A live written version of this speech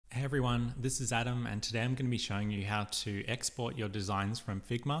Hey everyone, this is Adam and today I'm going to be showing you how to export your designs from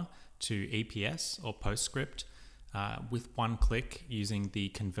Figma to EPS or PostScript with one click using the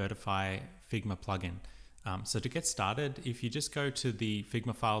Convertify Figma plugin. So to get started, if you just go to the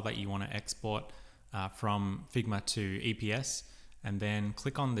Figma file that you want to export from Figma to EPS and then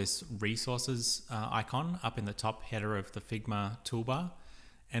click on this resources icon up in the top header of the Figma toolbar,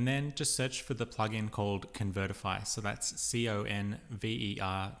 and then just search for the plugin called Convertify. So that's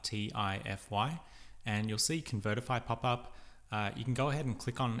Convertify, and you'll see Convertify pop up. You can go ahead and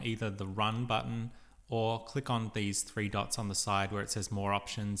click on either the Run button or click on these three dots on the side where it says More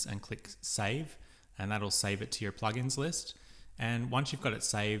Options and click Save, and that'll save it to your plugins list. And once you've got it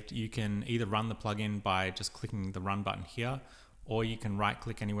saved, you can either run the plugin by just clicking the Run button here, or you can right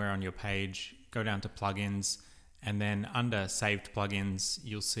click anywhere on your page, go down to Plugins, and then under Saved Plugins,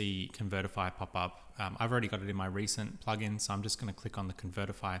 you'll see Convertify pop up. I've already got it in my recent plugin, so I'm just going to click on the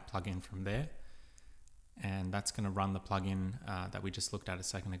Convertify plugin from there. And that's going to run the plugin that we just looked at a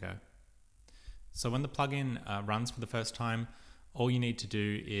second ago. So when the plugin runs for the first time, all you need to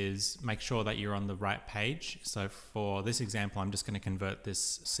do is make sure that you're on the right page. So for this example, I'm just going to convert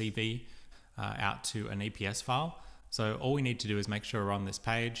this CV out to an EPS file. So all we need to do is make sure we're on this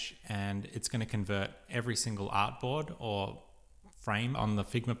page, and it's going to convert every single artboard or frame on the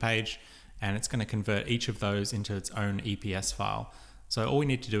Figma page, and it's going to convert each of those into its own EPS file. So all we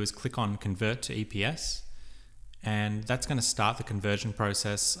need to do is click on Convert to EPS, and that's going to start the conversion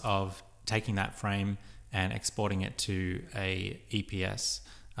process of taking that frame and exporting it to a EPS.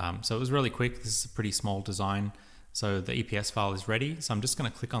 So it was really quick. This is a pretty small design. So the EPS file is ready. So I'm just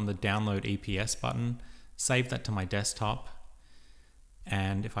going to click on the Download EPS button, save that to my desktop,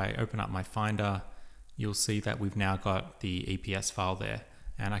 and if I open up my Finder, you'll see that we've now got the EPS file there,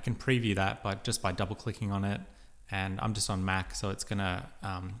 and I can preview that just by double clicking on it. And I'm just on Mac, so it's gonna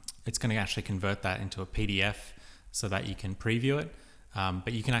actually convert that into a PDF so that you can preview it.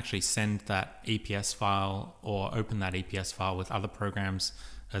 But you can actually send that EPS file or open that EPS file with other programs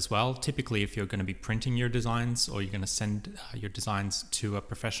as well. Typically, if you're going to be printing your designs or you're going to send your designs to a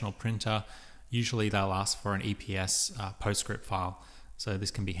professional printer, usually they'll ask for an EPS PostScript file, so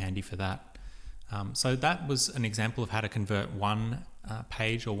this can be handy for that. So that was an example of how to convert one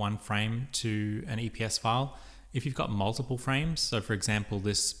page or one frame to an EPS file. If you've got multiple frames, so for example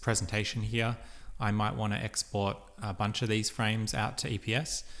this presentation here, I might want to export a bunch of these frames out to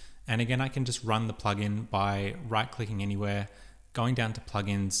EPS, and again I can just run the plugin by right clicking anywhere, going down to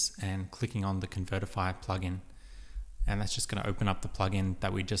Plugins and clicking on the Convertify plugin. And that's just going to open up the plugin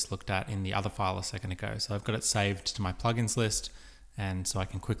that we just looked at in the other file a second ago. So I've got it saved to my plugins list, and so I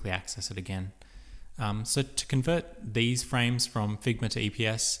can quickly access it again. So to convert these frames from Figma to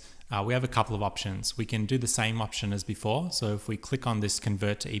EPS, we have a couple of options. We can do the same option as before. So if we click on this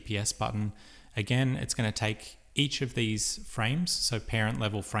Convert to EPS button, again, it's going to take each of these frames, so parent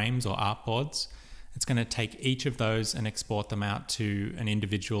level frames or artboards, it's going to take each of those and export them out to an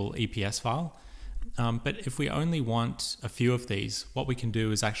individual EPS file. But if we only want a few of these, what we can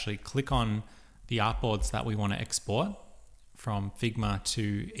do is actually click on the artboards that we want to export from Figma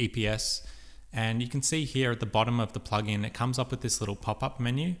to EPS. And you can see here at the bottom of the plugin, it comes up with this little pop-up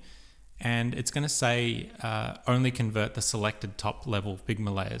menu, and it's going to say only convert the selected top level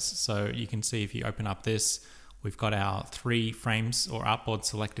Figma layers. So you can see if you open up this, we've got our 3 frames or artboards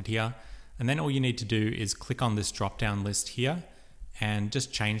selected here. And then all you need to do is click on this drop-down list here and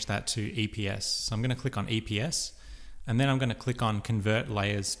just change that to EPS. So I'm going to click on EPS, and then I'm going to click on Convert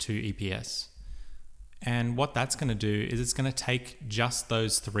Layers to EPS. And what that's going to do is it's going to take just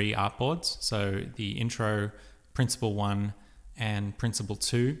those 3 artboards, so the Intro, Principle 1, and Principle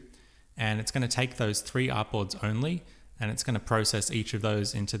 2, and it's going to take those 3 artboards only, and it's going to process each of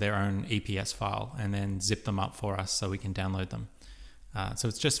those into their own EPS file and then zip them up for us so we can download them. So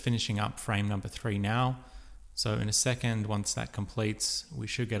it's just finishing up frame number 3 now. So in a second, once that completes, we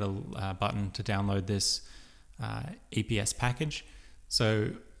should get a button to download this EPS package.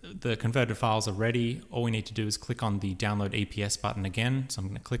 So the converted files are ready. All we need to do is click on the Download EPS button again. So I'm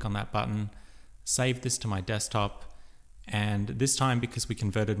going to click on that button, save this to my desktop, and this time, because we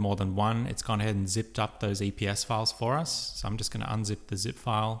converted more than one, it's gone ahead and zipped up those EPS files for us. So I'm just going to unzip the zip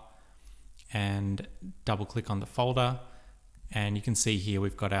file and double click on the folder, and you can see here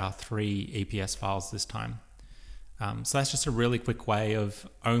we've got our 3 EPS files this time. So that's just a really quick way of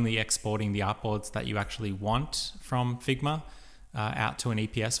only exporting the artboards that you actually want from Figma out to an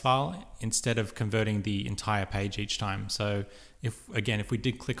EPS file instead of converting the entire page each time. So if we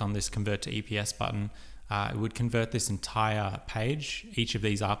did click on this Convert to EPS button, it would convert this entire page. Each of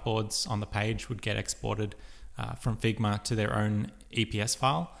these artboards on the page would get exported from Figma to their own EPS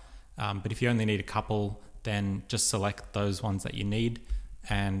file. But if you only need a couple, then just select those ones that you need.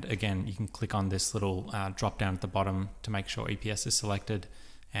 And again, you can click on this little drop down at the bottom to make sure EPS is selected,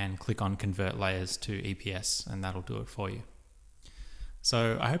 and click on Convert Layers to EPS, and that'll do it for you.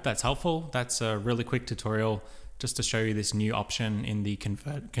 So I hope that's helpful. That's a really quick tutorial just to show you this new option in the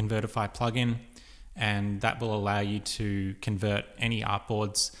Convertify plugin, and that will allow you to convert any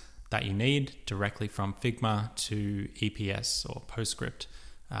artboards that you need directly from Figma to EPS or PostScript.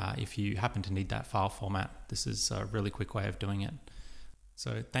 If you happen to need that file format, this is a really quick way of doing it.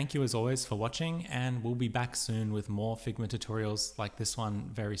 So thank you as always for watching, and we'll be back soon with more Figma tutorials like this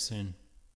one very soon.